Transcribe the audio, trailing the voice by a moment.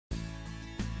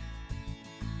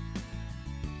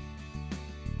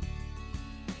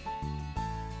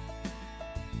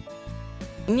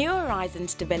New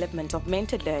Horizons' development of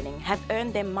mentored learning have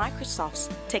earned them Microsoft's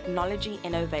Technology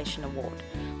Innovation Award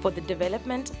for the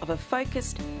development of a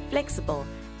focused, flexible,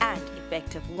 and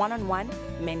effective one-on-one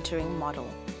mentoring model.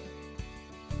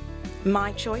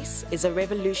 MyChoice is a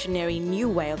revolutionary new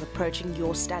way of approaching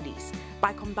your studies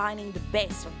by combining the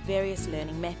best of various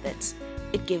learning methods.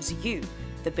 It gives you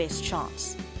the best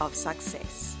chance of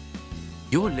success.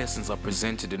 Your lessons are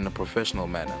presented in a professional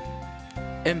manner.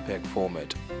 MPEG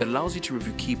format allows you to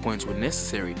review key points when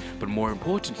necessary, but more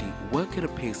importantly, work at a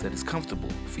pace that is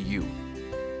comfortable for you.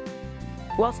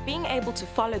 Whilst being able to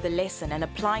follow the lesson and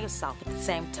apply yourself at the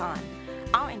same time,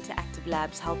 our interactive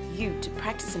labs help you to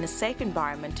practice in a safe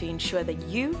environment to ensure that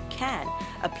you can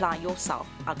apply yourself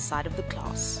outside of the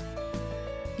class.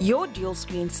 Your dual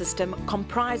screen system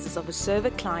comprises of a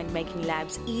server client, making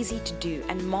labs easy to do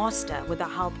and master with the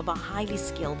help of a highly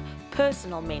skilled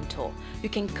personal mentor who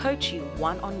can coach you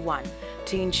one-on-one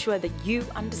to ensure that you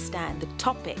understand the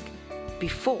topic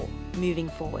before moving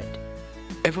forward.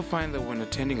 Ever find that when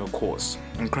attending a course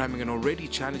and cramming an already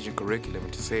challenging curriculum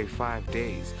into say 5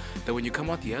 days, that when you come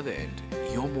out the other end,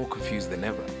 you're more confused than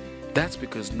ever? That's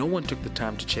because no one took the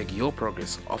time to check your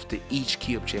progress after each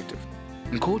key objective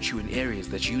and coach you in areas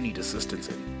that you need assistance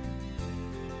in.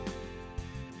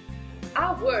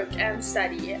 I work and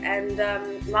study, and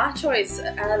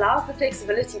MyChoice allows the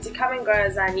flexibility to come and go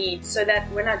as I need, so that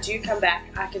when I do come back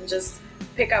I can just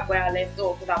pick up where I left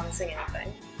off without missing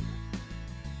anything.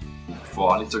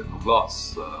 For highly technical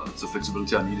class, it's the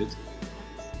flexibility I needed.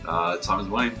 Time is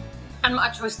money. And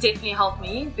MyChoice definitely helped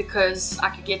me because I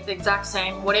could get the exact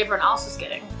same what everyone else is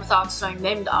getting without slowing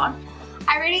them down.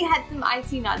 I already had some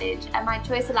IT knowledge, and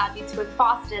MyChoice allowed me to work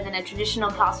faster than a traditional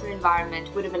classroom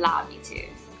environment would have allowed me to.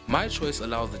 MyChoice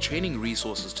allows the training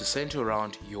resources to center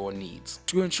around your needs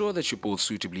to ensure that you're both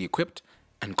suitably equipped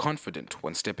and confident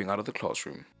when stepping out of the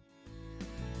classroom.